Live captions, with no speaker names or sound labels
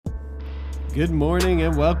Good morning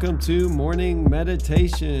and welcome to Morning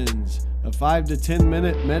Meditations, a 5 to 10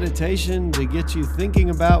 minute meditation to get you thinking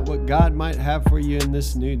about what God might have for you in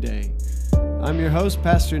this new day. I'm your host,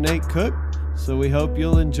 Pastor Nate Cook, so we hope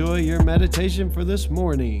you'll enjoy your meditation for this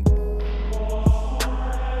morning.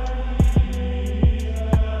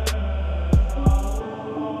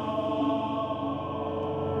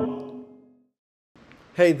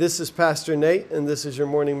 Hey, this is Pastor Nate, and this is your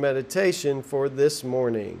morning meditation for this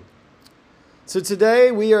morning. So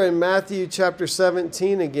today we are in Matthew chapter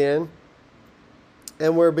 17 again,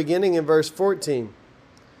 and we're beginning in verse 14.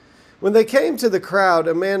 When they came to the crowd,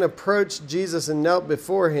 a man approached Jesus and knelt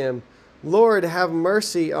before him. "Lord, have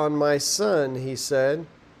mercy on my son," he said.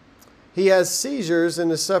 "He has seizures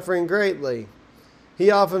and is suffering greatly. He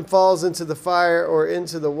often falls into the fire or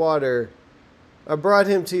into the water. I brought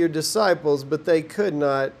him to your disciples, but they could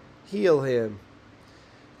not heal him."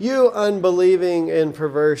 "You unbelieving and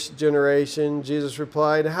perverse generation," Jesus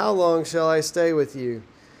replied, "how long shall I stay with you?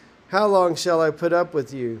 How long shall I put up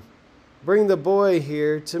with you? Bring the boy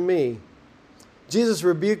here to me." Jesus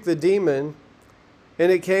rebuked the demon,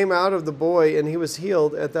 and it came out of the boy, and he was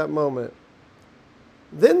healed at that moment.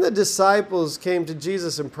 Then the disciples came to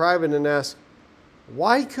Jesus in private and asked,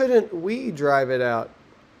 "Why couldn't we drive it out?"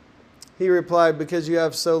 He replied, "Because you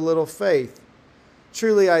have so little faith.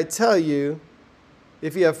 Truly I tell you,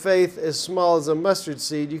 if you have faith as small as a mustard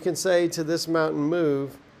seed, you can say to this mountain,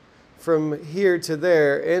 'Move from here to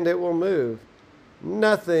there,' and it will move.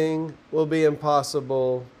 Nothing will be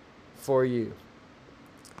impossible for you."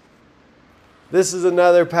 This is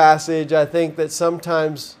another passage I think that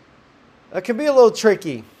sometimes can be a little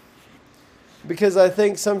tricky, because I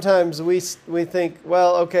think sometimes we think,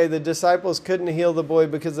 well, okay, the disciples couldn't heal the boy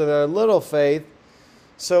because of their little faith,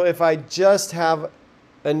 so if I just have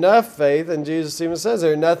enough faith, and Jesus even says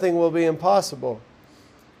there, nothing will be impossible.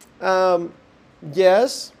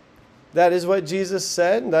 Yes, that is what Jesus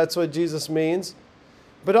said, and that's what Jesus means.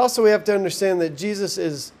 But also we have to understand that Jesus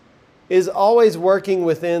is always working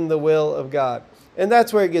within the will of God. And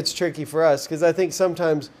that's where it gets tricky for us, because I think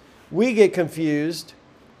sometimes we get confused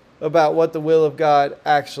about what the will of God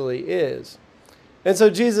actually is. And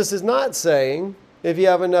so Jesus is not saying, if you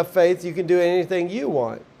have enough faith, you can do anything you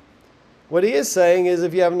want. What he is saying is,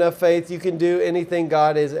 if you have enough faith, you can do anything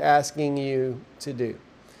God is asking you to do.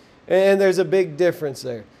 And there's a big difference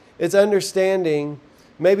there. It's understanding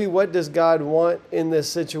maybe what does God want in this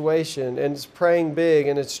situation, and it's praying big,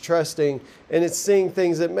 and it's trusting, and it's seeing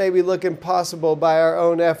things that maybe look impossible by our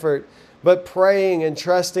own effort, but praying and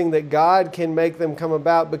trusting that God can make them come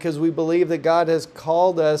about because we believe that God has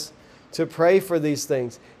called us to pray for these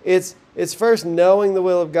things. It's first knowing the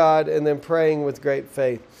will of God and then praying with great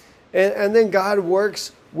faith. And then God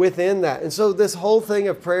works within that. And so this whole thing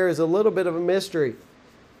of prayer is a little bit of a mystery,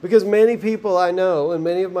 because many people I know, and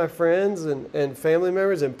many of my friends and family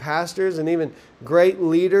members and pastors and even great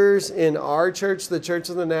leaders in our church, the Church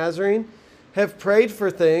of the Nazarene, have prayed for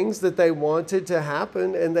things that they wanted to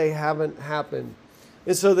happen and they haven't happened.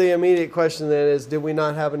 And so the immediate question then is, did we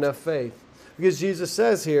not have enough faith? Because Jesus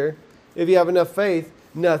says here, if you have enough faith,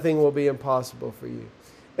 nothing will be impossible for you.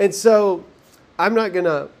 And so I'm not going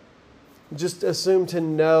to just assume to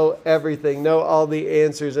know everything, know all the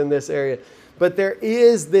answers in this area. But there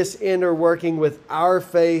is this inner working with our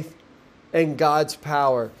faith and God's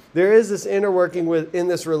power. There is this inner working in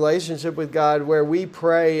this relationship with God where we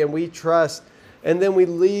pray and we trust, and then we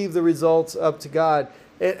leave the results up to God.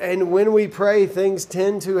 And when we pray, things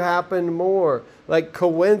tend to happen more. Like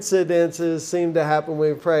coincidences seem to happen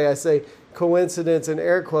when we pray. I say coincidence in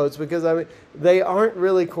air quotes because they aren't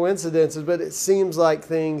really coincidences, but it seems like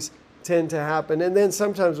things tend to happen. And then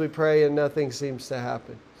sometimes we pray and nothing seems to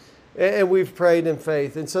happen. And we've prayed in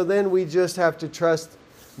faith. And so then we just have to trust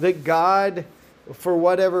that God, for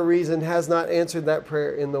whatever reason, has not answered that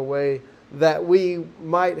prayer in the way that we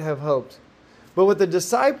might have hoped. But what the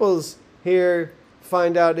disciples here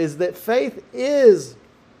find out is that faith is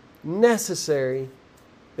necessary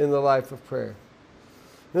in the life of prayer.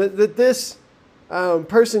 That this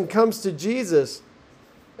person comes to Jesus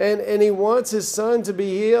and he wants his son to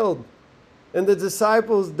be healed. And the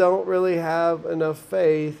disciples don't really have enough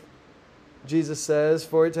faith, Jesus says,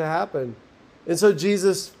 for it to happen. And so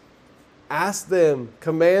Jesus asks them,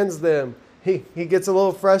 commands them. He gets a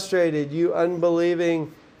little frustrated. "You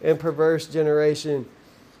unbelieving and perverse generation,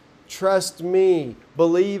 trust me,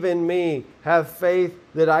 believe in me, have faith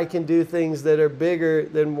that I can do things that are bigger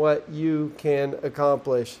than what you can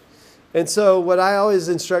accomplish." And so what I always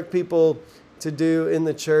instruct people to do in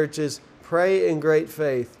the church is pray in great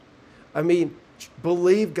faith.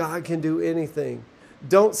 Believe God can do anything.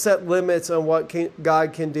 don't set limits on what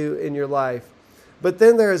God can do in your life. But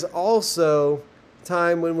then there is also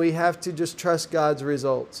time when we have to just trust God's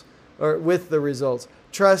results, or with the results.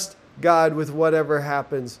 Trust God with whatever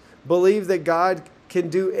happens. Believe that God can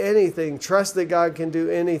do anything. Trust that God can do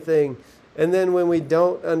anything. And then when we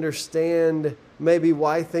don't understand maybe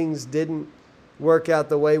why things didn't work out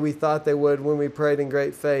the way we thought they would when we prayed in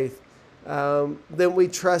great faith, then we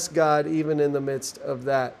trust God even in the midst of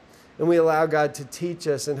that. And we allow God to teach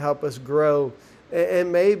us and help us grow.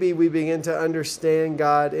 And maybe we begin to understand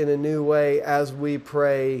God in a new way as we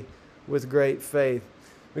pray with great faith.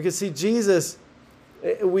 Because see, Jesus,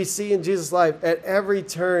 we see in Jesus' life, at every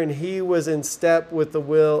turn, he was in step with the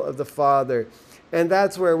will of the Father. And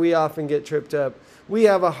that's where we often get tripped up. We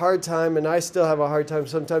have a hard time, and I still have a hard time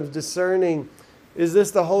sometimes discerning, is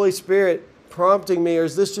this the Holy Spirit prompting me, or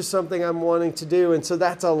is this just something I'm wanting to do? And so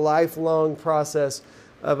that's a lifelong process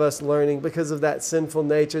of us learning because of that sinful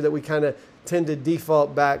nature that we kind of tend to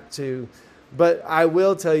default back to. But I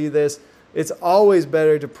will tell you this, it's always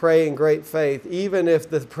better to pray in great faith, even if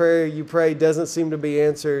the prayer you pray doesn't seem to be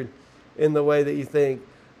answered in the way that you think,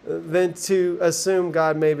 than to assume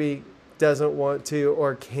God maybe doesn't want to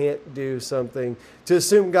or can't do something. To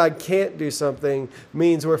assume God can't do something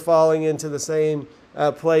means we're falling into the same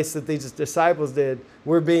place that these disciples did.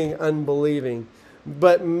 We're being unbelieving.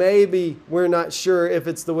 But maybe we're not sure if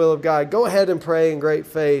it's the will of God. Go ahead and pray in great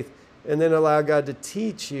faith and then allow God to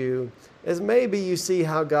teach you, as maybe you see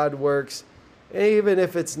how God works, even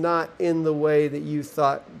if it's not in the way that you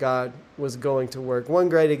thought God was going to work. One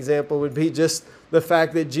great example would be just the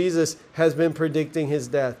fact that Jesus has been predicting his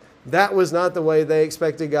death. That was not the way they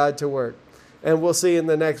expected God to work. And we'll see in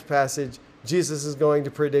the next passage, Jesus is going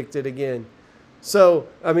to predict it again. So,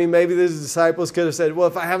 maybe the disciples could have said, well,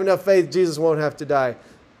 if I have enough faith, Jesus won't have to die.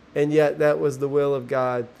 And yet that was the will of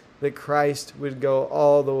God, that Christ would go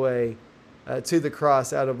all the way to the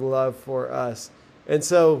cross out of love for us. And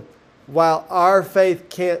so while our faith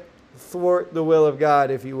can't thwart the will of God,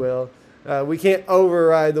 if you will, we can't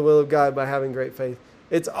override the will of God by having great faith.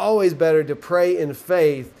 It's always better to pray in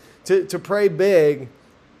faith, to pray big,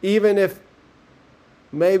 even if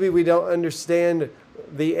maybe we don't understand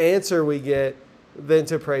the answer we get, than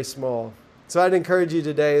to pray small. So I'd encourage you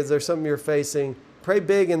today, is there something you're facing? Pray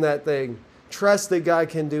big in that thing. Trust that God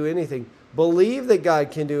can do anything. Believe that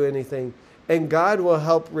God can do anything. And God will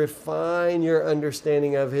help refine your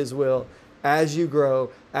understanding of his will as you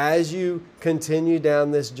grow, as you continue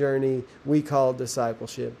down this journey we call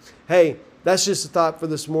discipleship. Hey, that's just a thought for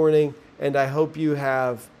this morning, and I hope you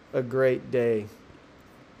have a great day.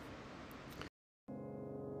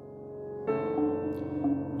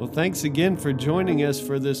 Well, thanks again for joining us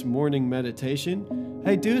for this morning meditation.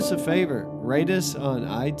 Hey, do us a favor, rate us on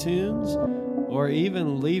iTunes, or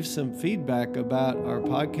even leave some feedback about our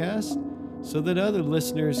podcast so that other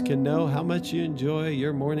listeners can know how much you enjoy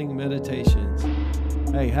your morning meditations.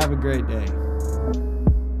 Hey, have a great day.